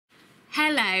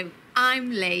Hello,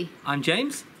 I'm Lee. I'm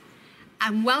James.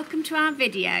 And welcome to our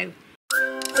video.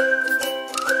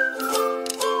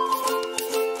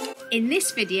 In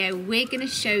this video, we're going to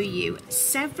show you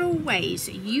several ways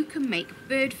that you can make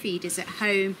bird feeders at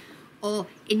home or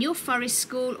in your forest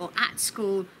school or at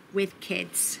school with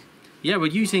kids. Yeah, we're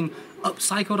using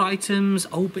upcycled items,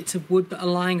 old bits of wood that are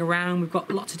lying around. We've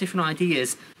got lots of different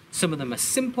ideas. Some of them are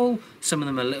simple, some of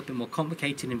them are a little bit more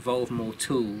complicated, involve more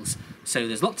tools. So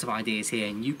there's lots of ideas here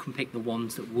and you can pick the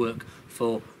ones that work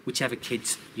for whichever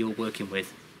kids you're working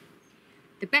with.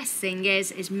 The best thing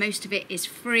is most of it is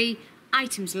free,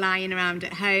 items lying around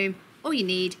at home. All you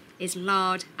need is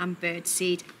lard and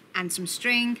birdseed and some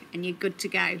string and you're good to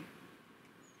go.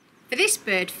 For this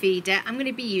bird feeder, I'm going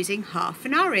to be using half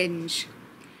an orange.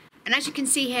 And as you can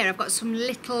see here, I've got some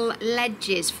little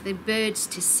ledges for the birds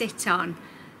to sit on.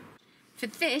 For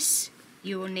this,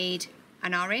 you will need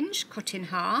an orange cut in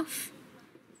half,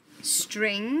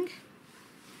 string,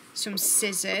 some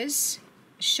scissors,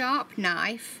 a sharp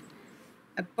knife,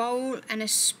 a bowl and a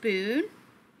spoon,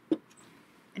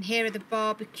 and here are the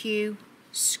barbecue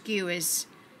skewers.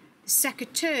 The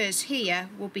secateurs here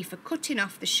will be for cutting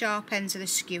off the sharp ends of the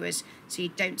skewers so you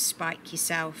don't spike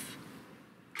yourself.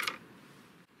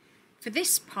 For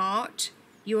this part,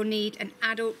 you'll need an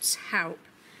adult's help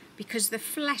because the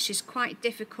flesh is quite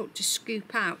difficult to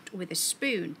scoop out with a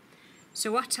spoon.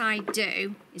 So what I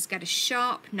do is get a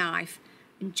sharp knife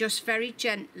and just very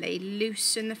gently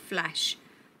loosen the flesh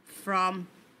from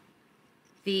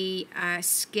the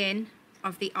skin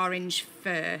of the orange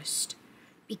first.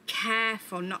 Be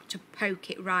careful not to poke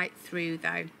it right through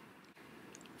though.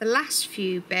 The last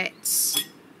few bits,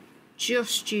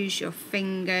 just use your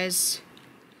fingers.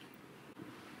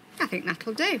 I think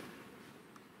that'll do.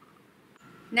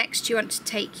 Next you want to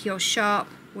take your sharp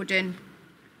wooden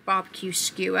barbecue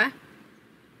skewer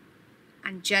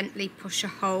and gently push a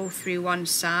hole through one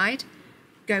side.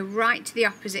 Go right to the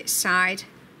opposite side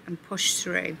and push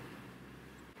through.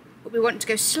 But we want to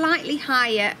go slightly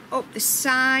higher up the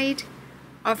side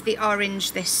of the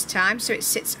orange this time so it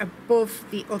sits above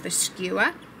the other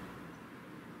skewer.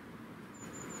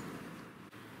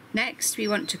 Next we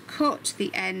want to cut the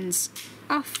ends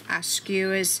off our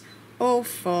skewers, all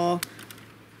four,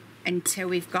 until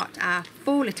we've got our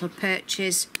 4 little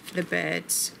perches for the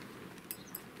birds.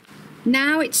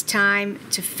 Now it's time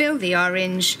to fill the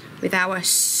orange with our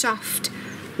soft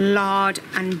lard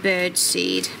and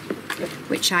birdseed,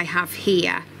 which I have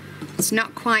here. It's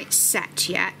not quite set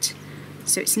yet,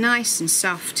 so it's nice and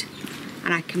soft,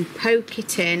 and I can poke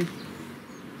it in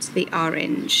to the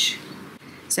orange.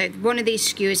 So one of these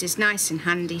skewers is nice and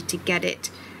handy to get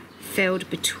it filled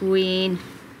between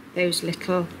those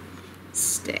little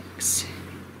sticks.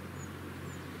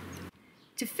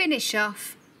 To finish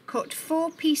off, cut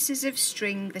 4 pieces of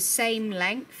string the same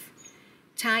length,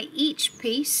 tie each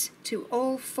piece to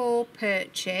all 4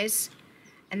 perches,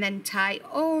 and then tie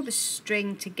all the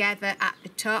string together at the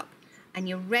top, and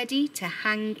you're ready to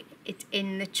hang it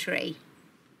in the tree.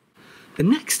 The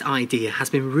next idea has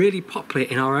been really popular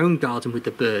in our own garden with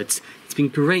the birds. It's been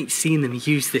great seeing them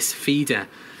use this feeder.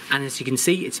 And as you can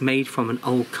see, it's made from an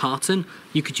old carton.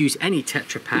 You could use any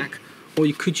Tetra Pak, or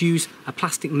you could use a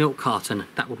plastic milk carton.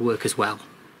 That would work as well.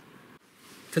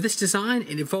 For this design,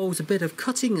 it involves a bit of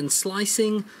cutting and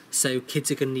slicing, so kids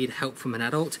are going to need help from an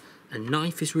adult. A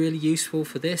knife is really useful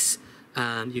for this.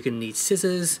 You're going to need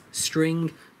scissors,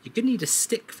 string, you're going to need a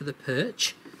stick for the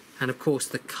perch, and of course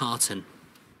the carton.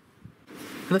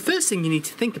 And the first thing you need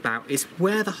to think about is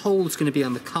where the hole is going to be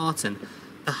on the carton.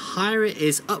 The higher it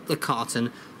is up the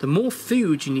carton, the more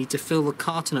food you need to fill the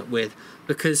carton up with,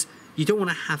 because you don't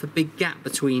want to have a big gap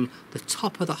between the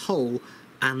top of the hole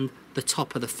and the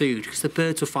top of the food, because the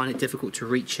birds will find it difficult to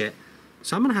reach it.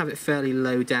 So I'm going to have it fairly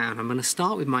low down. I'm going to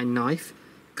start with my knife,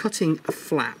 cutting a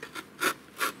flap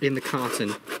in the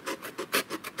carton,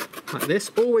 like this,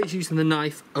 always using the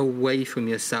knife away from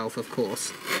yourself, of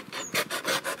course.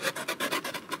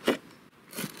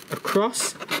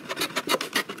 Across.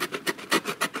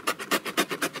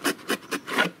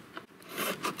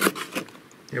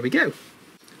 There we go.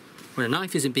 When a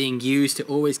knife isn't being used, it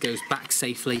always goes back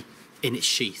safely in its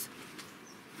sheath.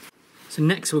 So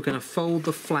next we're going to fold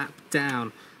the flap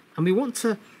down, and we want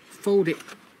to fold it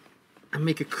and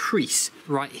make a crease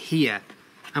right here.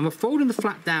 And we're folding the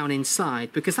flap down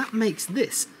inside because that makes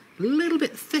this a little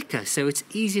bit thicker, so it's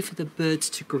easier for the birds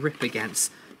to grip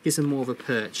against. Gives them more of a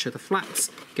perch. So the flap's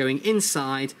going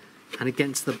inside and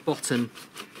against the bottom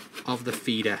of the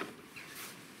feeder.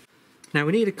 Now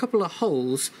we need a couple of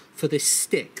holes for this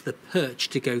stick, the perch,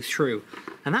 to go through,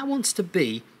 and that wants to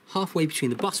be halfway between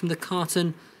the bottom of the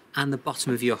carton and the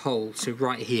bottom of your hole, so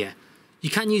right here. You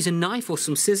can use a knife or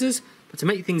some scissors, but to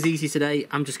make things easy today,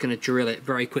 I'm just going to drill it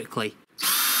very quickly.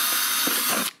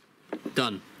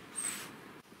 Done.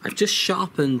 I've just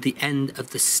sharpened the end of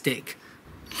the stick.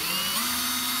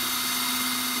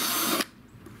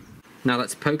 Now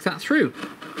let's poke that through,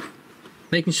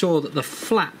 making sure that the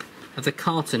flap of the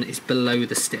carton is below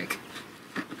the stick.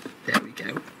 There we go.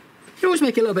 You can always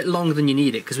make it a little bit longer than you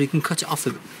need it because we can cut it off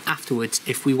afterwards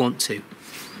if we want to.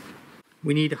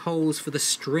 We need holes for the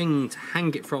string to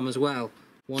hang it from as well.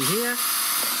 One here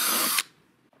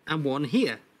and one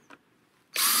here.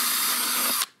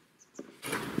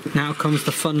 Now comes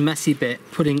the fun messy bit,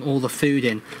 putting all the food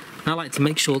in. I like to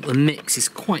make sure that the mix is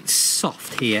quite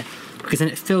soft here because then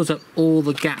it fills up all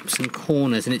the gaps and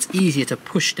corners and it's easier to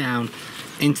push down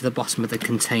into the bottom of the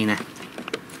container.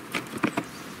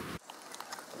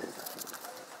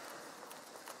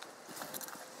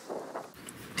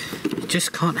 You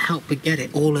just can't help but get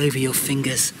it all over your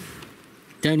fingers.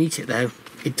 Don't eat it though,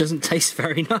 it doesn't taste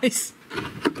very nice.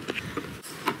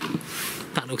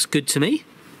 That looks good to me.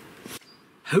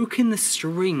 Poking the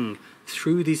string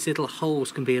through these little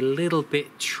holes can be a little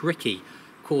bit tricky.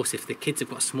 Of course, if the kids have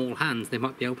got small hands, they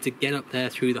might be able to get up there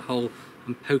through the hole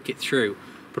and poke it through.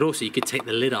 But also you could take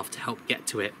the lid off to help get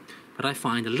to it. But I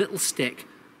find a little stick,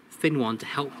 thin one, to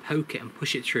help poke it and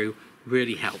push it through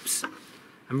really helps.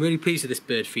 I'm really pleased with this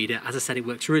bird feeder. As I said, it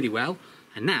works really well.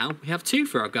 And now we have 2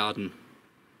 for our garden.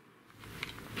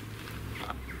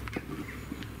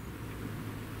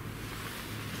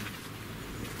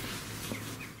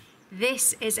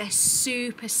 This is a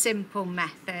super simple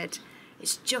method.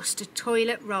 It's just a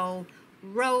toilet roll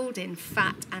rolled in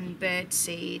fat and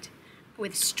birdseed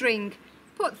with string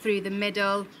put through the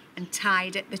middle and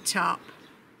tied at the top.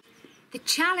 The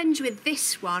challenge with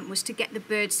this one was to get the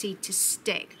birdseed to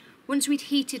stick. Once we'd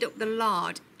heated up the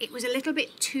lard, it was a little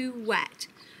bit too wet.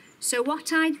 So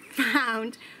what I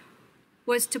found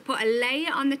was to put a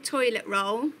layer on the toilet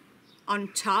roll on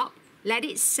top, let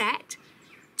it set,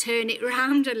 turn it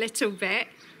round a little bit,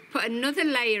 put another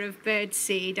layer of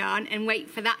birdseed on and wait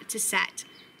for that to set.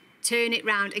 Turn it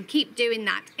round and keep doing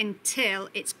that until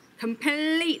it's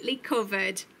completely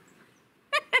covered.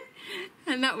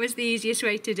 And that was the easiest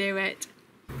way to do it.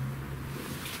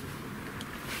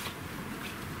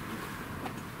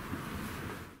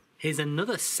 Here's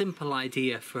another simple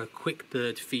idea for a quick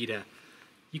bird feeder.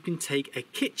 You can take a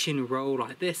kitchen roll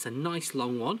like this, a nice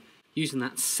long one, using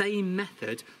that same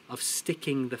method of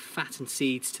sticking the fat and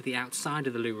seeds to the outside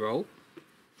of the loo roll.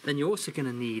 Then you're also going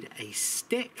to need a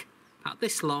stick about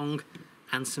this long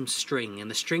and some string,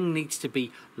 and the string needs to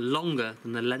be longer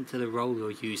than the length of the roll you're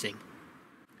using.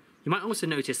 You might also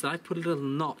notice that I've put a little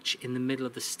notch in the middle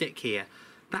of the stick here.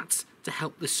 That's to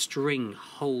help the string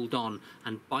hold on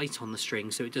and bite on the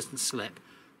string so it doesn't slip,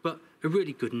 but a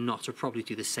really good knot will probably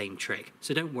do the same trick,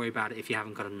 so don't worry about it if you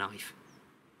haven't got a knife.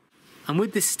 And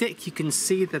with this stick you can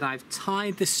see that I've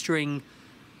tied the string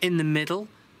in the middle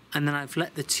and then I've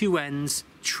let the 2 ends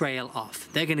trail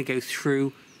off. They're going to go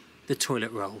through the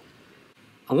toilet roll.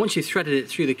 And once you've threaded it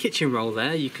through the kitchen roll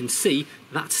there, you can see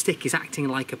that stick is acting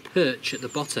like a perch at the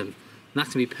bottom. And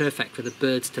that's going to be perfect for the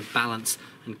birds to balance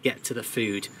and get to the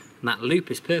food. And that loop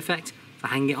is perfect for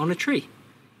hanging it on a tree.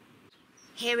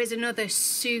 Here is another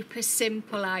super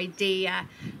simple idea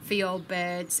for your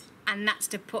birds, and that's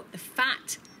to put the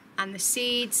fat and the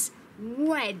seeds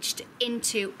wedged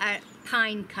into a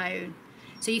pine cone.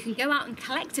 So you can go out and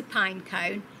collect a pine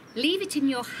cone, leave it in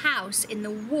your house in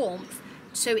the warmth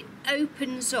so it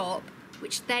opens up,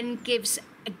 which then gives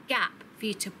a gap for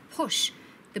you to push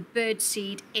the bird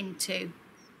seed into.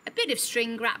 A bit of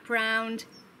string wrap round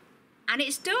and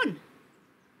it's done.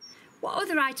 What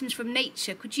other items from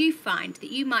nature could you find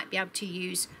that you might be able to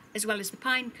use as well as the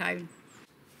pine cone?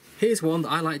 Here's one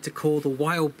that I like to call the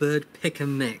wild bird pick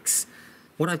and mix.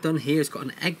 What I've done here is got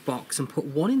an egg box and put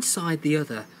one inside the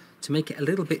other to make it a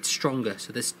little bit stronger.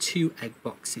 So there's 2 egg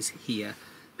boxes here.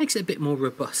 Makes it a bit more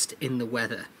robust in the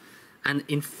weather. And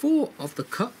in 4 of the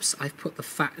cups I've put the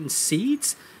fat and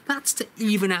seeds. That's to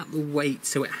even out the weight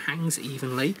so it hangs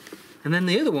evenly. And then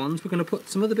the other ones we're going to put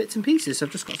some other bits and pieces. So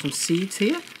I've just got some seeds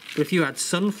here. But if you had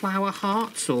sunflower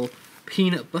hearts or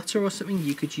peanut butter or something,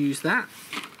 you could use that.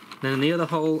 Then in the other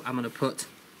hole I'm going to put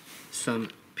some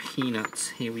peanuts.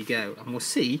 Here we go. And we'll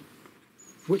see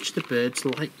which the birds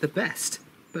like the best.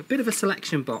 But a bit of a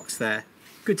selection box there.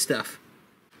 Good stuff.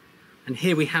 And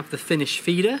here we have the finished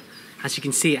feeder. As you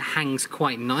can see, it hangs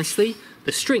quite nicely.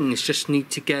 The strings just need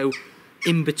to go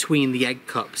in between the egg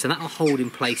cups and that'll hold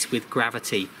in place with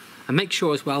gravity. And make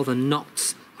sure as well the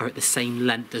knots are at the same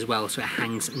length as well so it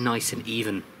hangs nice and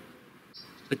even.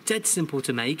 But dead simple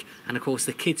to make, and of course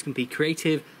the kids can be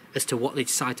creative as to what they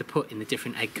decide to put in the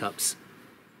different egg cups.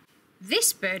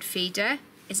 This bird feeder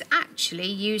is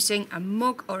actually using a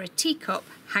mug or a teacup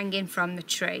hanging from the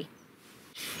tree.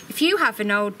 If you have an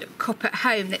old cup at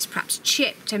home that's perhaps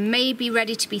chipped and maybe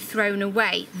ready to be thrown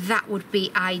away, that would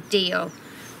be ideal.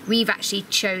 We've actually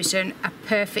chosen a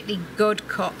perfectly good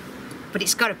cup, but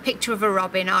it's got a picture of a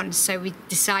robin on, so we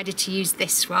decided to use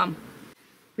this one.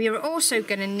 We are also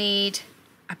going to need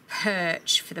a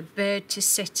perch for the bird to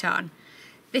sit on.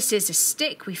 This is a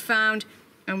stick we found,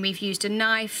 and we've used a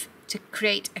knife to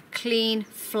create a clean,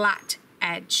 flat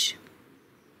edge.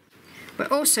 We're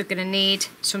also going to need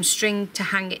some string to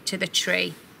hang it to the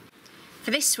tree.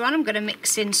 For this one, I'm going to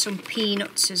mix in some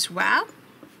peanuts as well,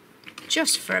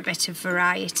 just for a bit of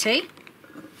variety.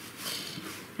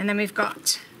 And then we've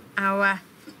got our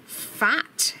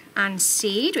fat and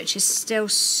seed, which is still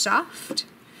soft.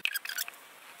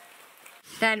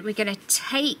 Then we're going to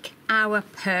take our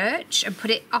perch and put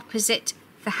it opposite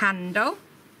the handle,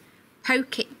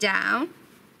 poke it down,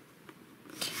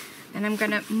 and I'm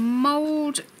going to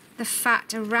mould the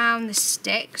fat around the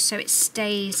stick so it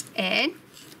stays in.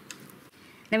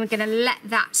 Then we're going to let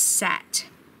that set.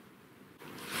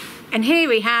 And here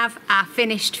we have our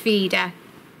finished feeder,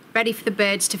 ready for the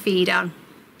birds to feed on.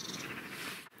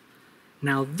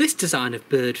 Now this design of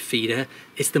bird feeder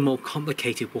is the more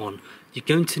complicated one. You're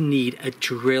going to need a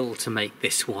drill to make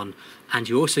this one, and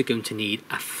you're also going to need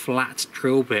a flat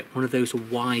drill bit, one of those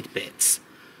wide bits.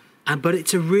 But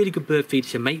it's a really good bird feeder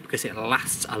to make because it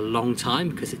lasts a long time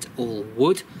because it's all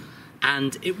wood,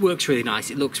 and it works really nice.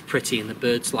 It looks pretty, and the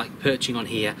birds like perching on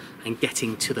here and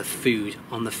getting to the food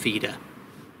on the feeder.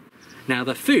 Now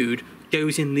the food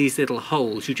goes in these little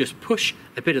holes. You just push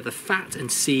a bit of the fat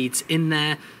and seeds in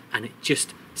there, and it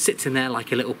just sits in there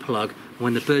like a little plug. And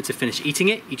when the birds have finished eating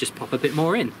it, you just pop a bit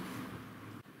more in.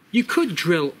 You could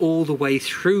drill all the way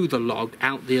through the log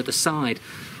out the other side,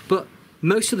 but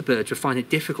most of the birds would find it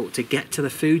difficult to get to the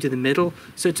food in the middle,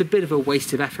 so it's a bit of a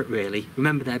waste of effort really.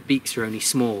 Remember, their beaks are only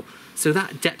small, so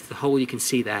that depth of the hole you can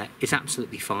see there is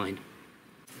absolutely fine.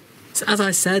 So as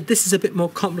I said, this is a bit more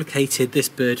complicated, this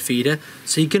bird feeder,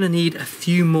 so you're going to need a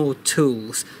few more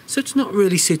tools, so it's not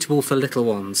really suitable for little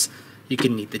ones. You're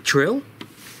going to need the drill.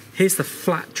 Here's the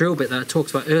flat drill bit that I talked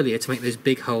about earlier to make those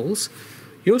big holes.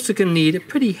 You're also going to need a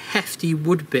pretty hefty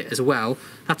wood bit as well.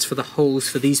 That's for the holes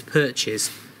for these perches.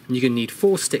 And you're going to need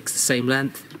 4 sticks the same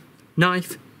length,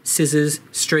 knife, scissors,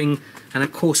 string, and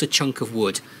of course a chunk of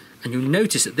wood. And you'll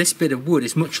notice that this bit of wood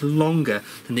is much longer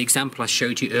than the example I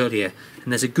showed you earlier,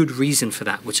 and there's a good reason for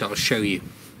that, which I'll show you.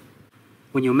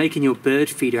 When you're making your bird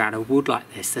feeder out of wood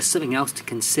like this, there's something else to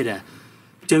consider.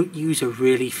 Don't use a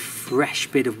really fresh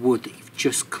bit of wood that you've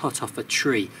just cut off a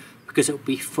tree, because it'll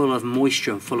be full of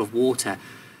moisture and full of water.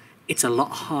 It's a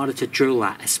lot harder to drill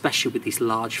that, especially with these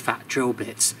large fat drill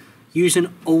bits. Use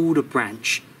an older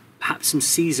branch, perhaps some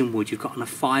seasoned wood you've got on a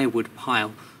firewood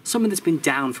pile, something that's been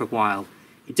down for a while.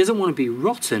 It doesn't want to be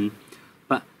rotten,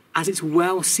 but as it's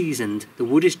well seasoned, the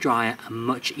wood is drier and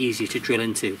much easier to drill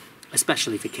into,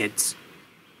 especially for kids.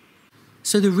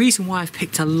 So the reason why I've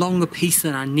picked a longer piece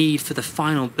than I need for the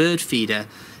final bird feeder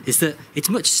is that it's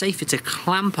much safer to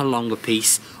clamp a longer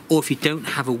piece, or if you don't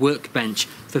have a workbench,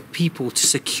 for people to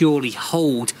securely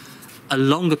hold a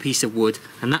longer piece of wood,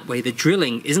 and that way the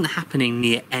drilling isn't happening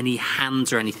near any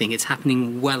hands or anything. It's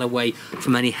happening well away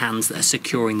from any hands that are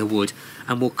securing the wood,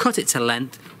 and we'll cut it to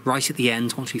length right at the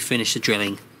end once we finish the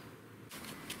drilling.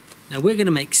 Now we're going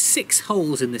to make 6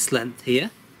 holes in this length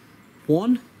here.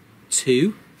 1,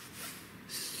 2,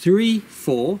 3,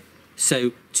 4,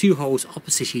 so 2 holes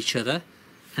opposite each other,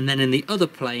 and then in the other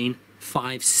plane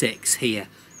 5, 6 here,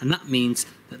 and that means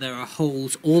that there are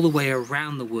holes all the way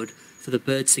around the wood for the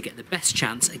birds to get the best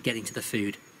chance at getting to the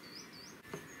food.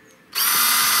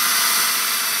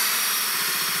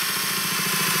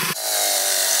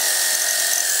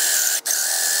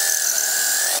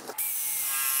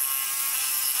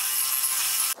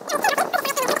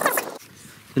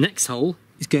 The next hole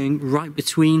is going right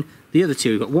between the other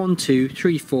 2. We've got 1, 2,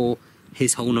 3, 4.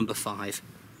 Here's hole number 5.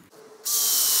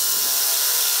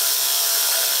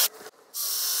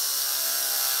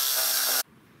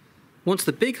 Once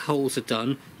the big holes are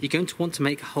done, you're going to want to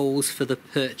make holes for the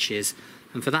perches,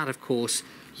 and for that, of course,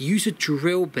 use a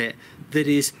drill bit that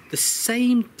is the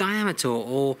same diameter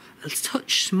or a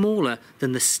touch smaller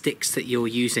than the sticks that you're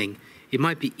using. It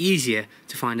might be easier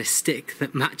to find a stick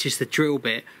that matches the drill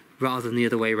bit rather than the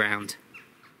other way around.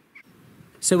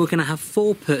 So we're going to have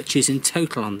 4 perches in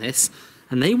total on this,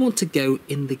 and they want to go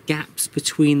in the gaps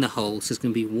between the holes. There's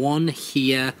going to be 1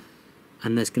 here,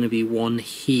 and there's going to be 1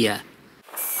 here.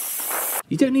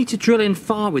 You don't need to drill in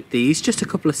far with these, just a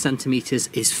couple of centimetres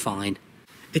is fine.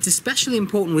 It's especially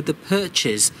important with the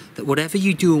perches that whatever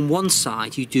you do on one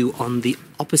side, you do on the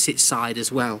opposite side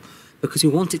as well, because we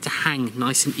want it to hang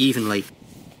nice and evenly.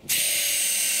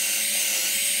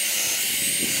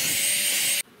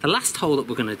 The last hole that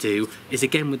we're going to do is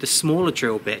again with the smaller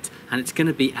drill bit, and it's going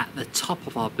to be at the top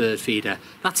of our bird feeder.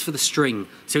 That's for the string,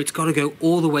 so it's got to go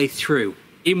all the way through,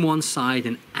 in one side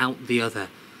and out the other.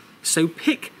 So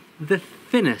pick the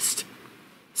thinnest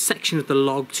section of the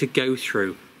log to go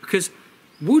through, because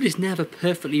wood is never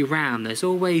perfectly round, there's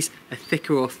always a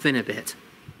thicker or thinner bit.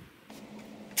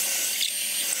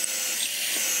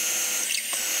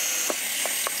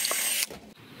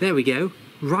 There we go,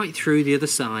 right through the other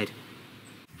side.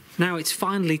 Now it's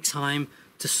finally time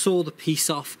to saw the piece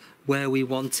off where we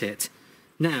want it.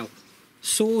 Now,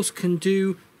 saws can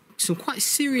do some quite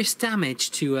serious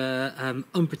damage to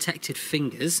unprotected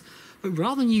fingers, but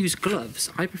rather than use gloves,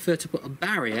 I prefer to put a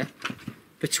barrier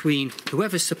between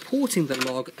whoever's supporting the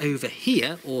log over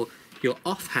here, or your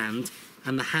offhand,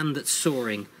 and the hand that's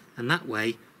sawing, and that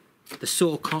way the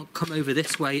saw can't come over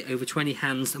this way over to any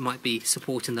hands that might be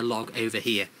supporting the log over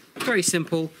here. Very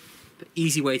simple, but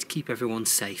easy way to keep everyone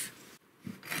safe.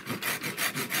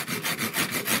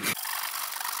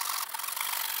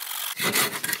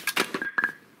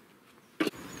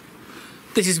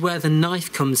 This is where the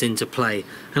knife comes into play,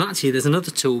 and actually there's another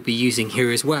tool we'll be using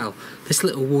here as well, this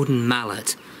little wooden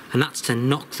mallet, and that's to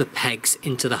knock the pegs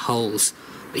into the holes.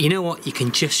 But you know what, you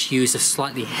can just use a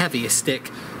slightly heavier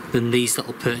stick than these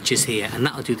little perches here, and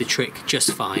that'll do the trick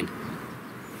just fine.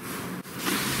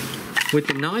 With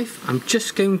the knife, I'm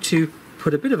just going to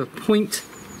put a bit of a point,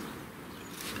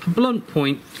 a blunt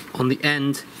point on the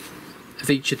end of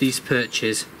each of these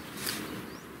perches.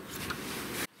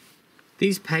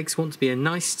 These pegs want to be a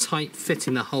nice tight fit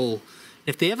in the hole.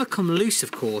 If they ever come loose,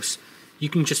 of course, you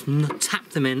can just tap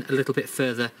them in a little bit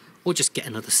further, or just get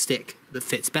another stick that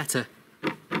fits better.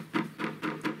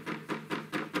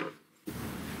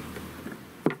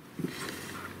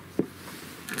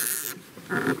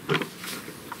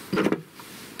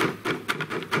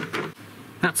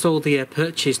 That's all the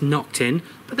perches knocked in,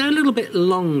 but they're a little bit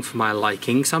long for my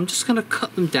liking, so I'm just going to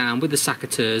cut them down with the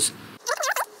secateurs.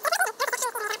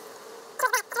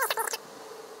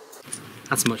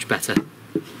 That's much better.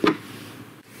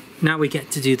 Now we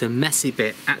get to do the messy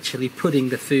bit, actually putting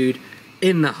the food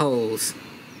in the holes.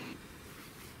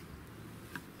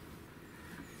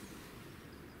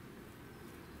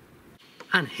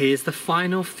 And here's the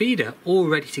final feeder, all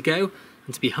ready to go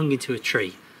and to be hung into a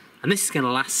tree. And this is going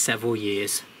to last several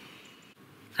years.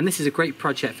 And this is a great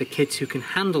project for kids who can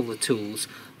handle the tools,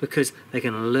 because they're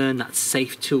going to learn that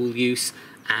safe tool use,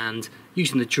 and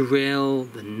using the drill,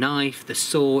 the knife, the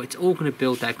saw, it's all going to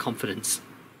build their confidence.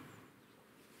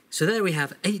 So there we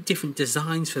have 8 different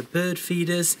designs for bird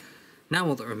feeders. Now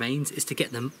all that remains is to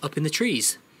get them up in the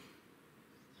trees.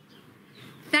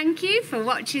 Thank you for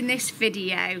watching this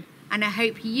video, and I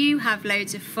hope you have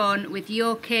loads of fun with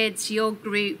your kids, your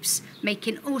groups,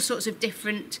 making all sorts of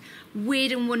different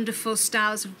weird and wonderful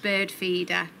styles of bird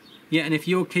feeder. Yeah, and if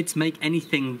your kids make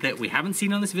anything that we haven't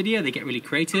seen on this video, they get really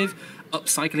creative,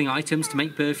 upcycling items to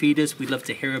make bird feeders, we'd love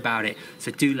to hear about it.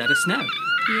 So do let us know.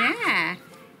 Yeah.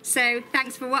 So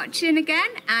thanks for watching again,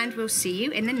 and we'll see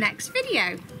you in the next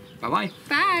video. Bye-bye.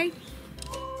 Bye.